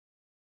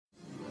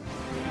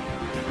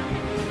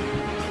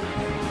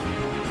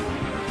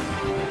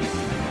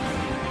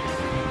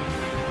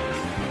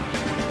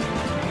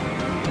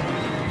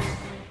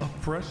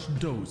fresh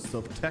dose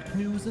of tech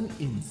news and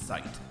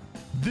insight.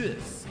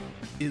 This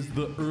is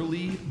the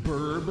Early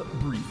Burb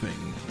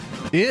Briefing.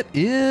 It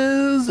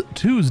is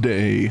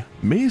Tuesday,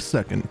 May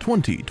 2nd,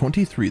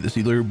 2023. This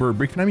is the Early Burb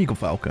Briefing. I'm Eagle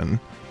Falcon.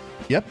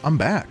 Yep, I'm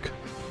back.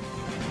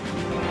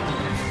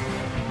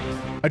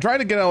 I tried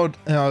to get out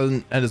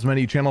at as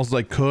many channels as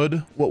I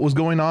could what was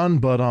going on,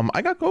 but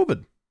I got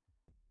COVID.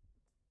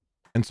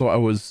 And so I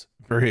was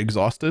very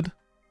exhausted,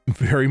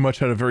 very much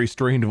had a very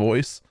strained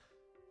voice,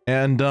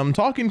 and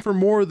talking for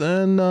more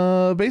than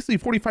basically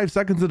 45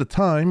 seconds at a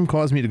time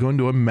caused me to go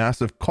into a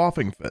massive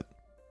coughing fit.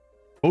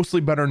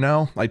 Mostly better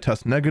now. I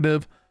test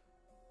negative.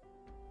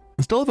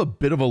 I still have a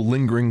bit of a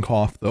lingering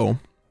cough though,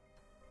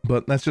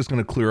 but that's just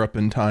going to clear up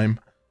in time.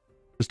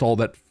 Just all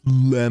that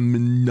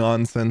phlegm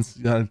nonsense.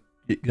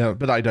 Yeah,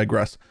 but I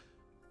digress.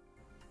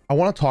 I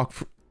want to talk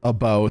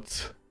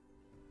about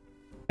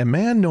a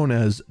man known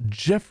as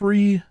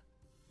Geoffrey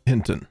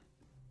Hinton.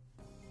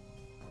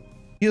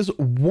 He is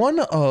one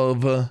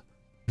of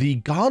the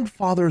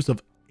godfathers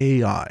of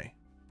AI.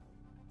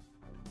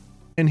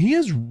 And he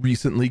has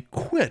recently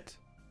quit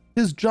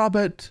his job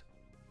at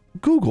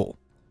Google,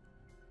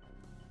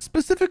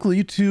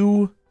 specifically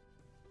to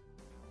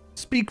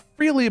speak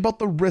freely about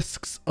the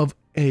risks of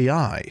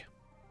AI.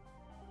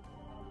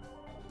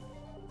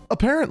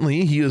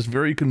 Apparently, he is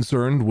very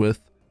concerned with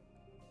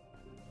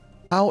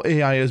how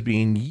AI is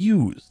being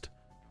used.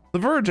 The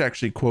Verge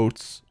actually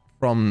quotes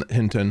from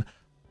Hinton,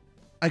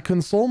 "I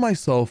console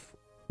myself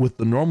with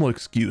the normal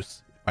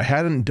excuse. If I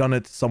hadn't done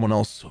it, someone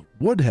else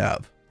would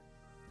have."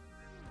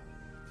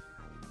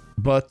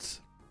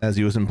 But as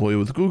he was employed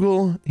with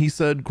Google, he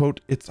said, quote,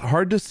 "It's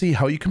hard to see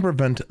how you can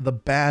prevent the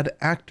bad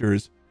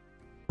actors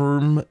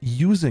from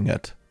using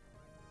it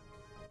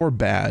for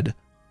bad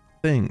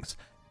things."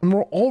 And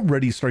we're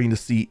already starting to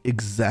see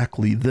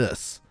exactly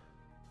this.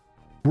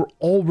 We're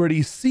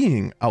already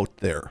seeing out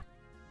there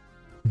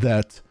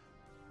that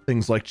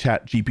things like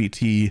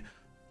ChatGPT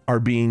are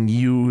being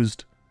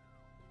used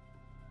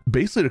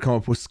basically to come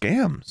up with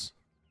scams,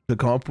 to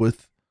come up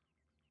with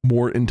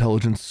more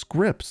intelligent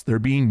scripts. They're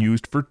being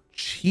used for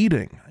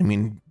cheating. I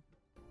mean,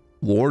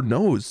 Lord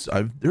knows,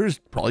 there's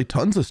probably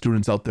tons of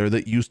students out there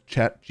that use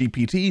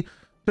ChatGPT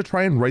to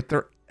try and write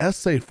their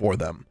essay for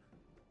them.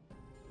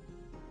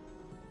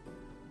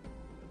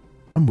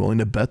 I'm willing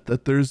to bet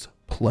that there's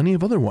plenty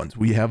of other ones.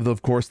 We have,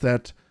 of course,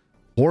 that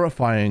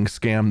horrifying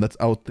scam that's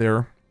out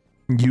there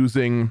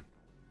using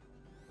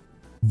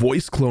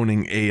voice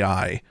cloning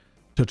AI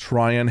to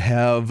try and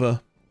have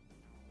a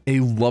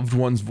loved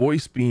one's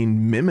voice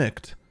being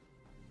mimicked,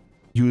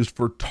 used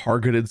for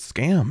targeted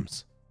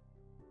scams.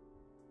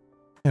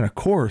 And of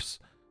course,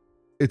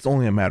 it's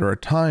only a matter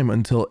of time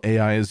until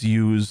AI is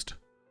used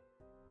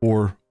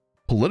for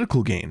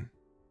political gain.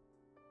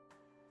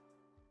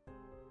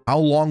 How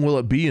long will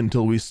it be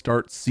until we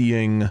start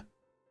seeing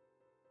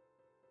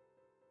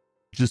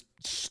just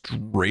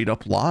straight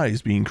up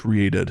lies being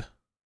created?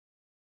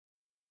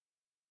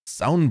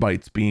 Sound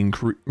bites being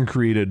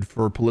created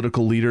for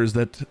political leaders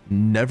that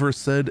never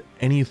said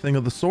anything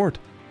of the sort.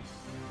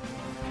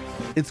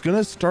 It's going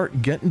to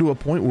start getting to a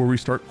point where we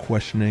start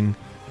questioning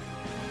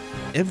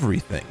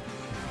everything.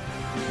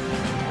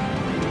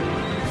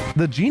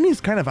 The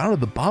genie's kind of out of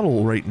the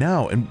bottle right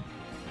now, and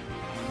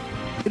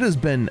it has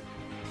been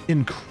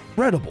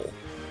incredible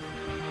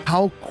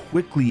how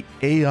quickly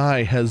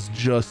AI has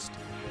just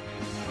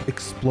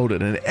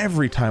exploded. And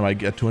every time I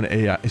get to an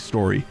AI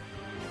story,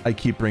 I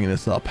keep bringing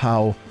this up,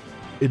 how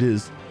it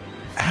is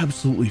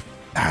absolutely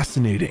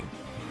fascinating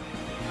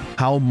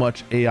how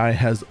much AI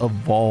has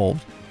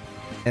evolved,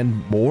 and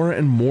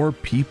more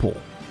people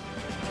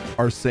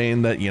are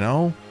saying that, you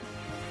know,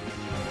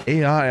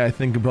 AI, I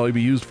think, can probably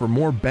be used for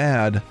more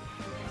bad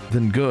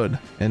than good,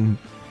 and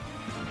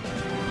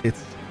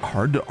it's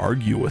hard to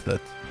argue with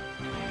it.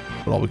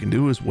 But all we can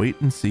do is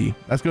wait and see.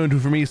 That's going to do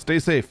it for me. Stay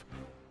safe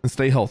and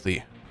stay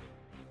healthy.